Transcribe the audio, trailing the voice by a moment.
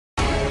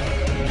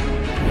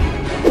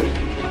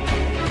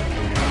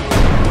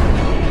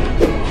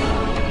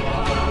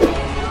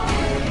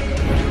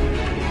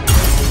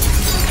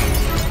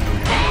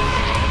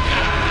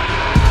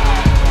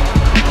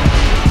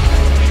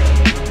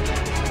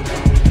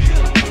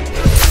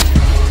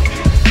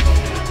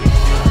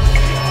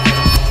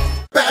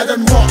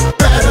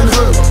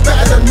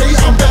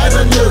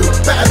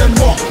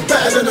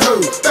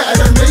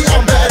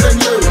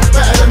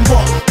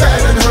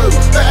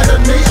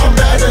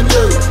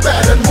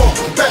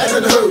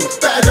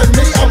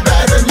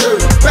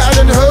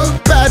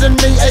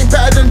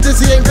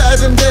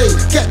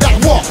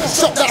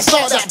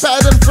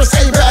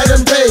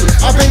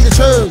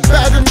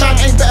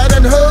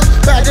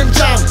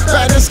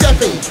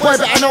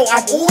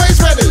I'm always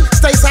ready.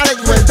 Stay silent,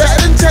 you ain't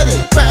better than Teddy.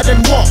 Better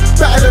than what?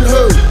 Better than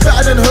who?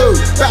 Better than who?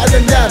 Better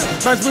than them.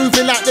 Man's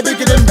moving like they're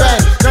bigger than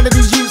Ben. None of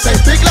these youths ain't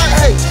big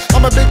like H.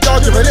 I'm a big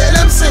dog, you're a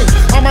little MC.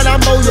 I'm a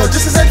Lambo, you're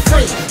just a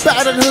Z3.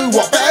 Better than who?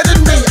 What? Better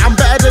than me. I'm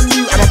better than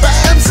you, I'm a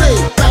better MC.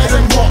 Better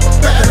than what?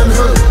 Better than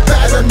who?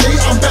 Better than me,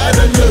 I'm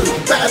better than you.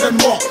 Better than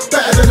what?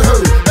 Better than who?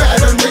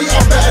 Better than me,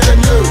 I'm better than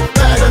you.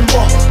 Better than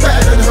what?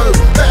 Better than who?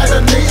 Better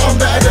than me, I'm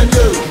better than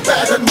you.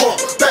 Better than what?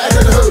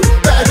 Better than who?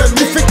 Better than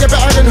me. You think you're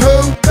better than who?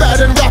 Better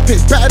than Rapid.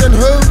 Better than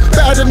who?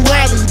 Better than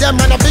Wiley. Them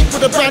man I think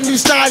with a brand new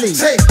styling.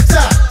 Take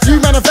that. You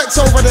man are vex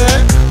over there.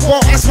 Well,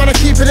 us man are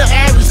keeping it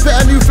Irish. Spit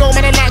a new flow,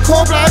 man I like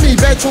core blimey.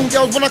 Bedroom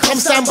girls wanna come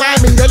stand by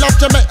me. They love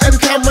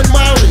Jamaican Cameron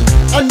Murray.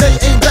 And they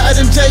ain't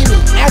better than Jamie.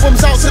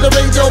 Albums out to the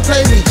radio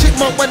play me.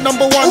 Chipmunk went #1.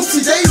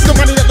 Oopsie daisy. The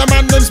money that the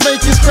man them's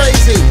make is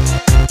crazy.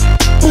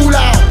 All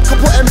out,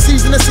 couple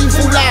MCs in the scene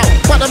fall out.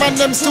 But the man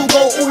them still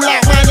go all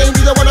out. My name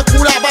you don't wanna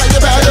call out, but you're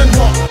better than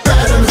what?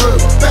 Better than who?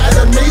 Better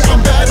than me,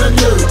 I'm better than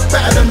you.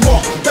 Better than what?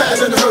 Better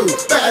than who?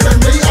 Better than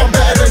me, I'm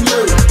better than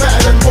you.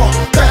 Better than what?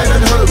 Better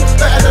than who?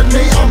 Better than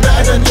me, I'm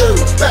better than you.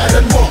 Better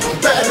than what?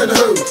 Better than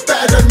who?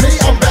 Better than me,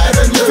 I'm better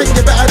than you. Think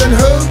you're better than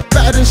who?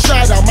 Better than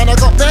Strider. Man, I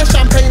got bare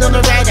champagne on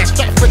the rider.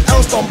 Stratford,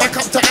 Elston, back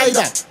up to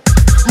Ida.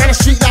 Man, a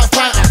street like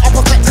fighter,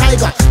 uppercut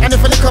tiger. And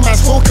if a liquor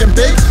man's talking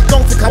big,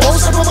 don't think I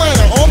won't stop a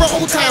minor. Or my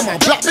old timer,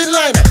 black bin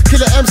liner.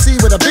 Killer MC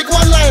with a big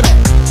one-liner.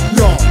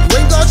 No, you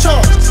ain't got a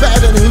chance.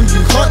 Better than who,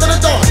 you can't do the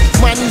dance.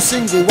 My new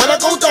single, when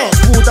I go dance,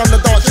 pull down the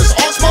dance, just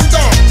ask mum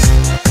dance.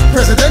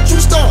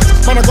 Presidential stance,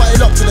 man I got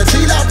it up to the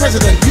T like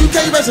president,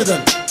 UK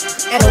resident.